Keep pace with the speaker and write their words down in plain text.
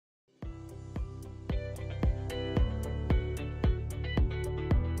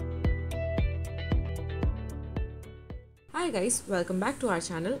Hi guys, welcome back to our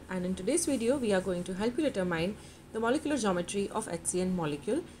channel, and in today's video we are going to help you determine the molecular geometry of HCN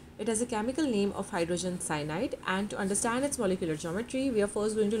molecule. It has a chemical name of hydrogen cyanide, and to understand its molecular geometry we are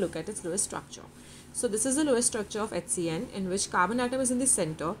first going to look at its Lewis structure. So this is the Lewis structure of HCN, in which carbon atom is in the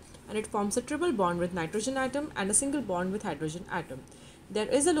center and it forms a triple bond with nitrogen atom and a single bond with hydrogen atom. There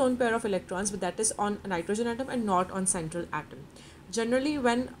is a lone pair of electrons, but that is on a nitrogen atom and not on central atom. Generally,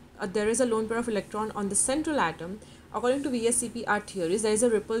 when there is a lone pair of electron on the central atom, according to VSCPR theories, there is a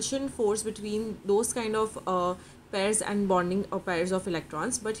repulsion force between those kind of pairs and bonding pairs of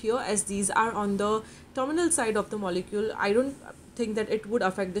electrons. But here, as these are on the terminal side of the molecule, I don't think that it would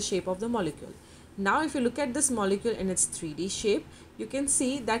affect the shape of the molecule. Now, if you look at this molecule in its 3D shape, you can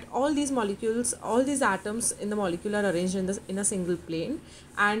see that all these molecules, all these atoms in the molecule are arranged in a single plane,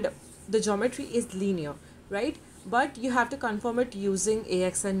 and the geometry is linear, right? But you have to confirm it using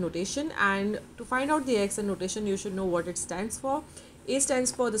AXN notation, and to find out the AXN notation you should know what it stands for. A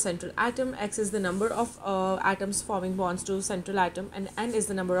stands for the central atom, X is the number of atoms forming bonds to central atom, and N is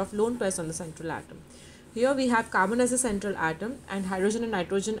the number of lone pairs on the central atom. Here we have carbon as a central atom, and hydrogen and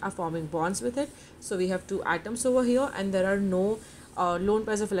nitrogen are forming bonds with it. So we have two atoms over here, and there are no lone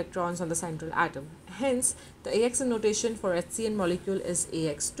pairs of electrons on the central atom. Hence, the AXN notation for HCN molecule is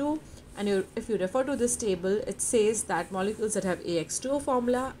AX2. And if you refer to this table, it says that molecules that have AX2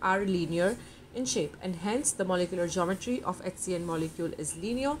 formula are linear in shape, and hence the molecular geometry of HCN molecule is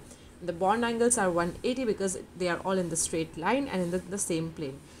linear. The bond angles are 180 because they are all in the straight line and in the same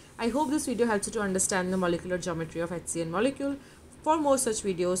plane. I hope this video helps you to understand the molecular geometry of HCN molecule. For more such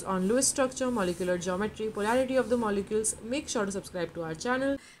videos on Lewis structure, molecular geometry, polarity of the molecules, make sure to subscribe to our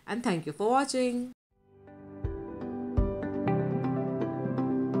channel, and thank you for watching.